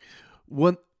think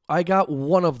when I got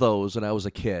one of those when I was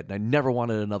a kid, and I never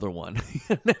wanted another one.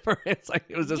 It's like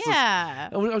it was just yeah.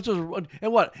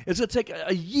 And what? It's gonna take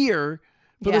a year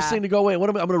for this thing to go away. What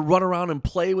I'm gonna run around and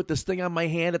play with this thing on my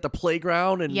hand at the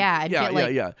playground and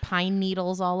get pine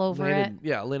needles all over it.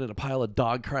 Yeah, land in a pile of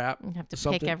dog crap. You have to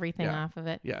pick everything off of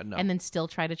it. Yeah, no. And then still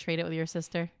try to trade it with your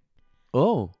sister.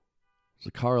 Oh, it's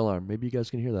a car alarm. Maybe you guys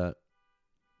can hear that.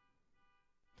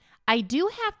 I do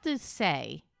have to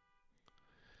say,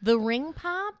 the ring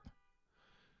pop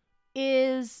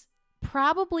is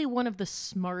probably one of the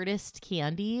smartest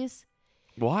candies.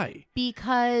 Why?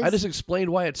 Because I just explained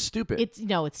why it's stupid.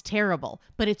 It's terrible,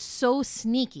 but it's so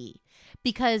sneaky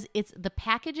because the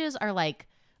packages are like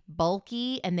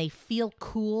bulky and they feel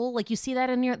cool. Like you see that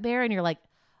in there and you're like,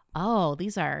 oh,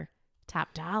 these are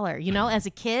top dollar. As a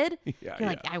kid, you're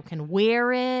like, I can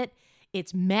wear it.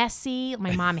 It's messy.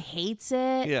 My mom hates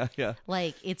it. Yeah.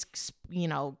 Like it's,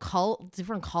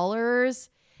 different colors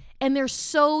and they're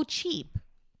so cheap.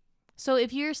 So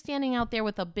if you're standing out there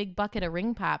with a big bucket of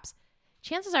ring pops,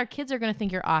 chances are kids are going to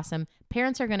think you're awesome.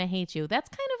 Parents are going to hate you. That's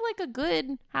kind of like a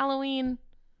good Halloween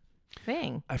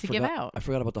thing to give out. I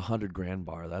forgot about the 100 grand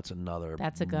bar. That's another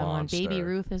That's a good monster. one. Baby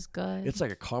Ruth is good. It's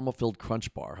like a caramel-filled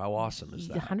crunch bar. How awesome is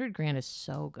that? The 100 grand is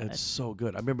so good. It's so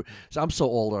good. I remember. I'm so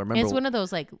old. I remember. And it's one of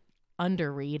those like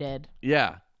underrated.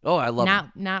 Yeah. Oh, I love it.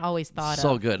 Not always thought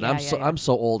so of. So good. I'm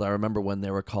so old. I remember when they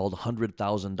were called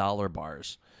 $100,000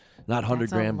 bars. Not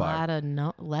 100 grand bar. That's a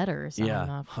lot of letters.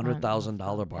 Yeah,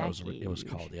 $100,000 bar it was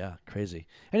called. Yeah, crazy.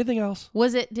 Anything else?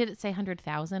 Did it say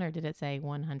 100,000 or did it say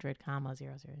 100, 000?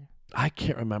 I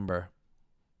can't remember.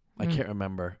 I can't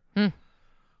remember.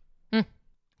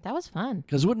 That was fun.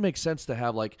 Because it wouldn't make sense to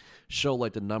have show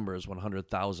the numbers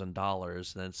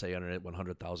 $100,000 and then say under it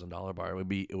 $100,000 bar. It'd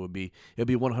be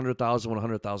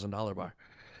 $100,000 bar.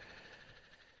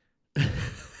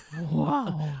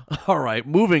 Wow. All right,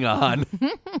 moving on.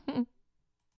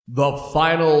 The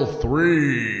final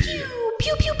three. Pew,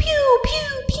 pew, pew, pew,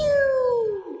 pew,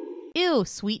 pew. Ew,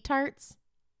 sweet tarts.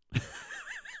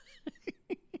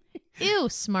 Ew,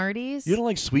 Smarties. You don't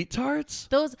like sweet tarts?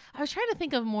 Those, I was trying to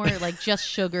think of more just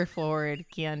sugar forward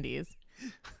candies.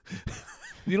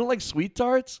 You don't like sweet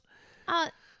tarts? How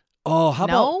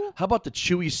about the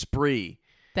chewy spree?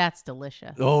 That's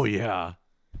delicious. Oh yeah.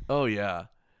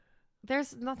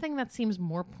 There's nothing that seems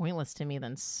more pointless to me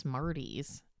than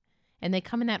Smarties. And they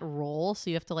come in that roll, so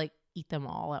you have to eat them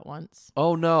all at once.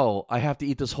 Oh no, I have to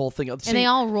eat this whole thing. And they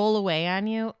all roll away on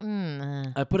you.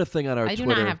 I put a thing on our Twitter. I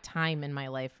do not have time in my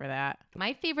life for that.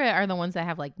 My favorite are the ones that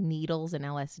have needles and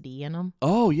LSD in them.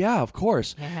 Oh yeah, of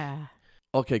course. Yeah.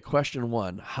 Okay, question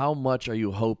 1. How much are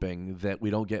you hoping that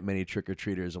we don't get many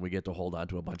trick-or-treaters and we get to hold on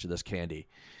to a bunch of this candy?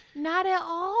 Not at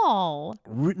all.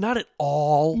 Not at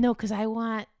all? No, because I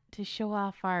want to show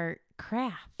off our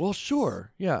craft. Well,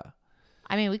 sure. Yeah.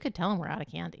 I mean, we could tell them we're out of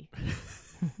candy.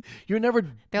 You're never...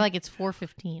 They're like, it's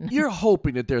 4:15. You're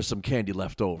hoping that there's some candy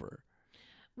left over.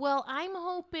 Well, I'm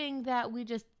hoping that we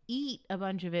just eat a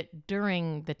bunch of it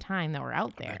during the time that we're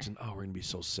out there. Imagine, oh, we're gonna be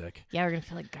so sick. Yeah, we're gonna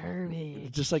feel like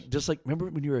garbage. Just like, remember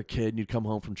when you were a kid and you'd come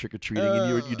home from trick or treating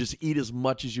and you just eat as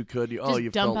much as you could. You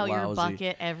Just dump felt out your lousy.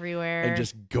 bucket everywhere And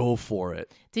just go for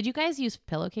it. Did you guys use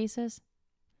pillowcases?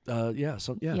 Yeah.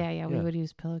 Yeah. We would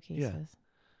use pillowcases.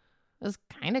 It was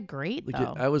kind of great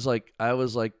though. I was like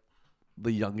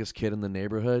the youngest kid in the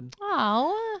neighborhood.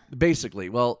 Oh, Basically,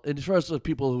 well, as far as the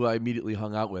people who I immediately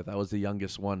hung out with, I was the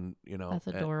youngest one. that's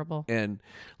adorable. And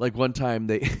like one time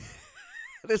they,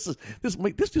 this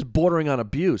is bordering on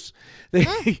abuse.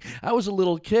 I was a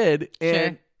little kid,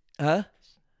 and I'm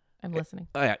listening.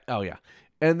 Oh yeah,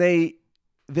 and they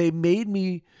made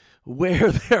me wear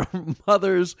their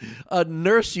mother's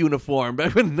nurse uniform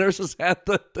back when nurses had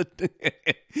the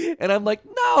and I'm like,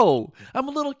 no, I'm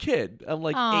a little kid. I'm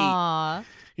like Aww.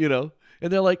 8,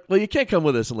 and they're like, well, you can't come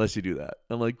with us unless you do that.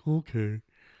 I'm like, okay.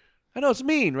 I know it's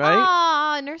mean, right?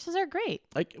 Aw, nurses are great.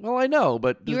 Like, well, I know,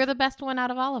 but You were the best one out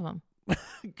of all of them.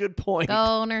 good point.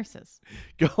 Go nurses.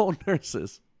 Go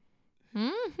nurses.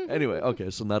 Anyway, okay,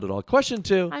 so not at all. Question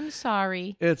 2. I'm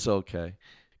sorry. It's okay.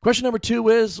 Question number 2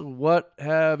 is, what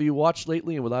have you watched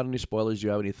lately? And without any spoilers, do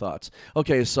you have any thoughts?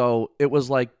 Okay, so it was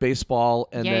like baseball,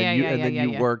 and then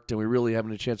you worked, and we really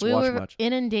haven't a chance to watch much. We were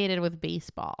inundated with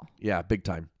baseball. Yeah, big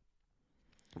time.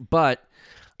 But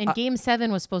and Game 7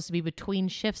 was supposed to be between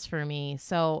shifts for me,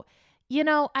 so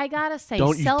I gotta say,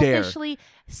 don't you selfishly,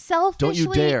 don't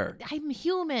you dare. I'm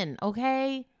human,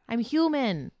 okay? I'm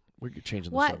human. We're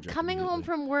changing the What? subject. Coming home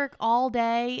from work all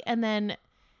day, and then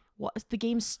the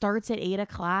game starts at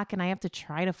 8:00, and I have to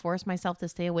try to force myself to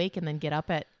stay awake, and then get up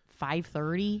at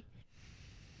 5:30.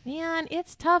 Man,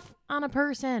 it's tough on a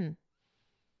person.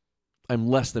 I'm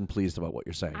less than pleased about what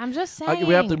you're saying. I'm just saying.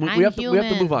 We have to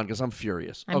move on because I'm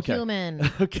furious. I'm okay.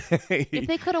 human. Okay. If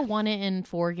they could have won it in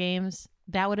 4 games,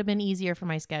 that would have been easier for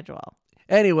my schedule.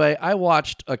 Anyway, I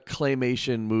watched a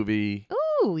claymation movie.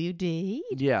 Ooh, you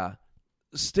did? Yeah.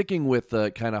 Sticking with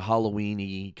the kind of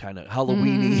Halloween-y,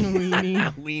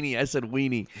 weenie. I said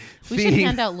weenie. We should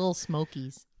hand out little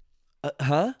Smokies.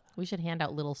 Huh? We should hand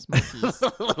out little Smokies.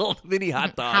 Little mini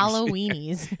hot dogs.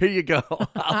 Halloweenies. Here you go.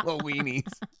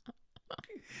 Halloweenies.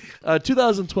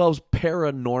 2012's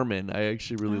Paranorman. I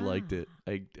actually really liked it.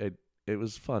 It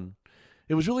was fun.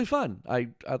 It was really fun. I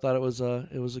thought it was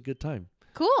a good time.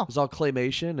 Cool. It was all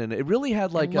claymation, and it really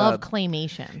had like I love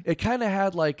claymation. It kind of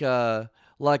had like a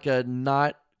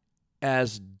not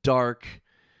as dark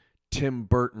Tim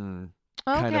Burton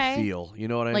kind of feel. You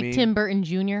know what I mean? Like Tim Burton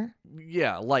Jr.?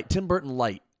 Yeah, like Tim Burton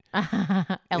light.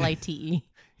 Lite.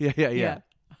 Yeah.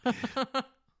 So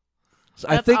That's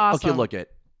I think awesome. okay, look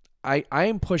I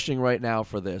am pushing right now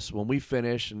for this. When we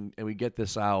finish and we get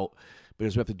this out,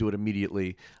 because we have to do it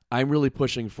immediately, I'm really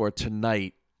pushing for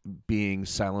tonight being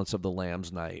Silence of the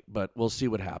Lambs night. But we'll see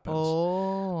what happens.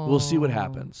 Oh. We'll see what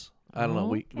happens. I don't know.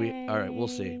 We Okay. all right, we'll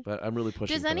see. But I'm really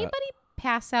pushing Does for anybody that.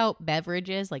 pass out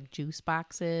beverages like juice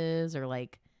boxes or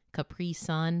like Capri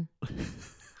Sun?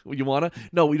 You want to?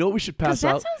 No, we know what we should pass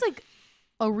That out. sounds like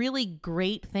a really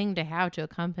great thing to have to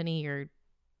accompany your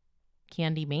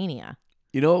Candy Mania.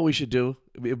 You know what we should do?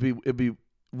 It'd be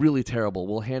really terrible.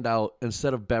 We'll hand out,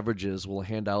 instead of beverages,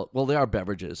 they are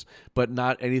beverages, but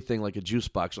not anything like a juice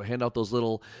box. We'll hand out those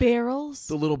little Barrels?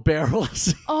 the little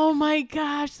barrels. Oh my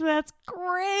gosh, that's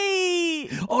great.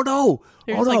 Oh no!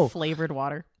 There's oh no! like flavored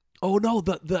water. Oh no!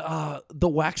 The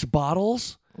wax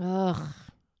bottles. Ugh.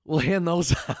 We'll hand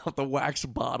those out. The wax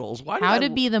bottles. Why? How to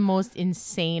be the most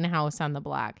insane house on the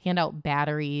block? Hand out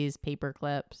batteries, paper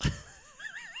clips.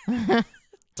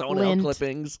 toenail lint.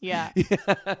 clippings? Yeah.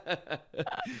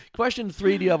 Question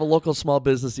 3, do you have a local small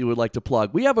business you would like to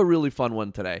plug? We have a really fun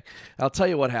one today. I'll tell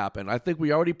you what happened. I think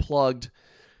we already plugged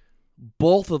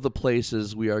both of the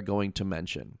places we are going to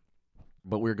mention,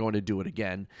 but we're going to do it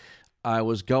again. I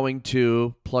was going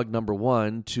to plug number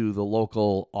 1 to the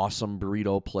local awesome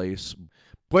burrito place,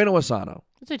 Bueno Asano.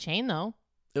 It's a chain though.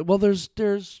 Well, there's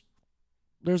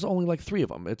only like 3 of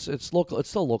them. It's local. It's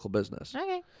still a local business.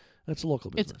 Okay. It's a local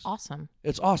business. It's awesome.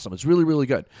 It's awesome. It's really, really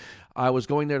good. I was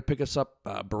going there to pick us up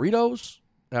burritos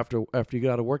after you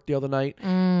got out of work the other night.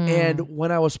 And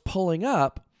when I was pulling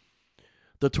up,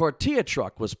 the tortilla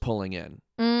truck was pulling in.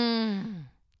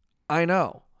 I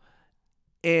know.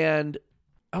 And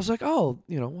I was like, oh,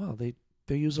 wow,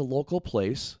 they use a local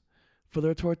place for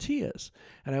their tortillas.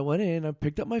 And I went in, I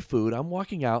picked up my food. I'm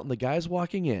walking out, and the guy's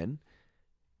walking in.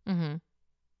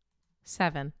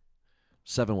 7.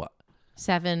 7 what?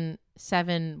 7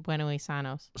 Bueno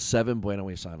Isanos. 7 Bueno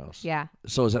Isanos. Yeah.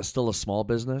 So is that still a small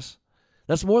business?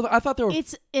 That's more than I thought there were.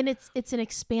 It's an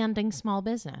expanding small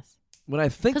business. When I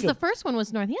think Because the first one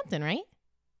was Northampton, right?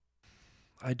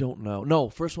 I don't know. No,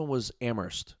 first one was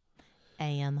Amherst.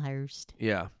 Amherst.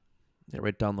 Yeah,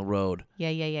 right down the road.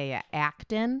 Yeah.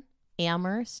 Acton,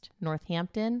 Amherst,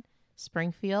 Northampton,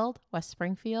 Springfield, West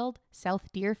Springfield,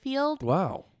 South Deerfield,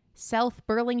 Wow. South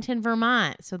Burlington,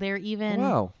 Vermont. So they're even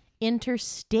Wow.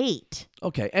 interstate.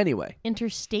 Okay, anyway.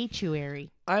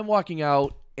 Interstatuary. I'm walking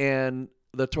out, and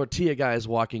the tortilla guy is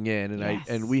walking in, and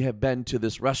Yes. we have been to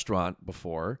this restaurant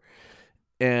before,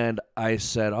 and I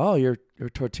said, "Oh, your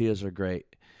tortillas are great,"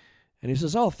 and he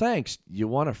says, "Oh, thanks. You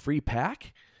want a free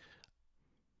pack?"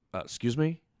 Excuse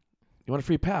me. You want a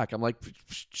free pack? I'm like,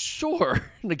 sure.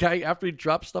 And the guy, after he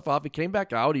dropped stuff off, he came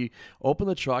back out. He opened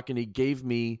the truck and he gave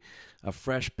me a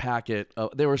fresh packet.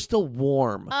 They were still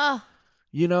warm.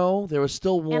 You know, they were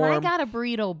still warm. And I got a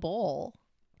burrito bowl.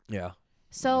 Yeah.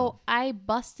 So I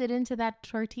busted into that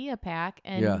tortilla pack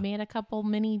and made a couple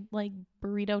mini like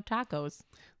burrito tacos.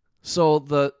 So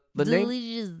the name,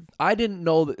 Delicious. I didn't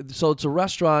know. So it's a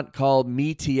restaurant called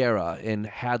Mi Tierra in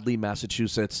Hadley,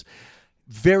 Massachusetts.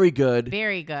 Very good.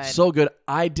 Very good. So good.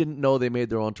 I didn't know they made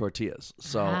their own tortillas.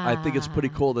 So I think it's pretty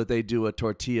cool that they do a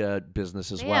tortilla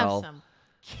business as they well. have some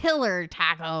killer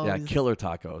tacos. Yeah, killer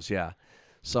tacos. Yeah.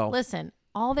 So listen,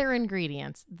 all their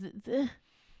ingredients: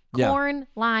 corn,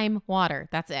 lime, water.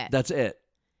 That's it. That's it.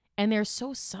 And they're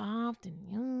so soft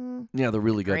and Yeah, they're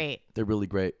really good. Great. They're really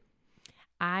great.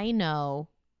 I know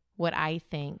what I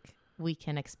think we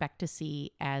can expect to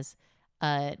see as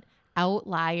an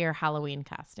outlier Halloween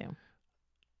costume.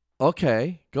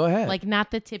 Okay, go ahead. Like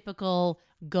not the typical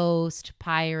ghost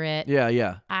pirate.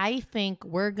 Yeah. I think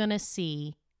we're going to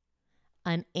see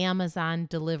an Amazon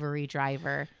delivery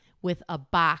driver with a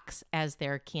box as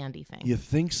their candy thing. You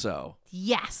think so?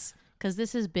 Yes, because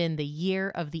this has been the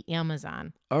year of the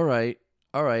Amazon. All right.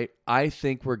 I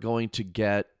think we're going to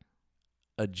get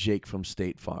a Jake from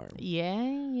State Farm.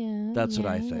 Yeah. That's what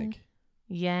I think.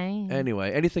 Yeah.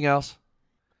 Anyway, anything else?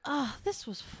 Oh, this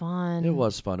was fun. It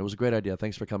was fun. It was a great idea.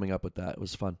 Thanks for coming up with that. It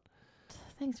was fun.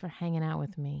 Thanks for hanging out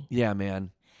with me. Yeah,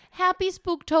 man. Happy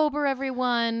Spooktober,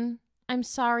 everyone. I'm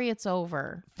sorry it's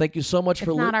over. Thank you so much for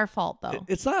It's not our fault, though.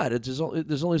 It's not. It's just,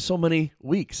 there's only so many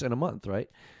weeks in a month, right?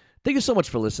 Thank you so much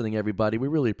for listening, everybody. We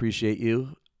really appreciate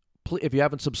you. If you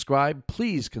haven't subscribed,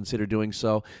 please consider doing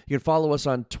so. You can follow us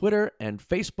on Twitter and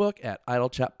Facebook at Idle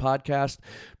Chat Podcast.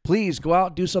 Please go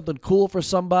out, do something cool for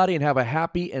somebody, and have a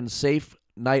happy and safe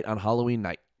night on Halloween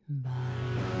night. Bye.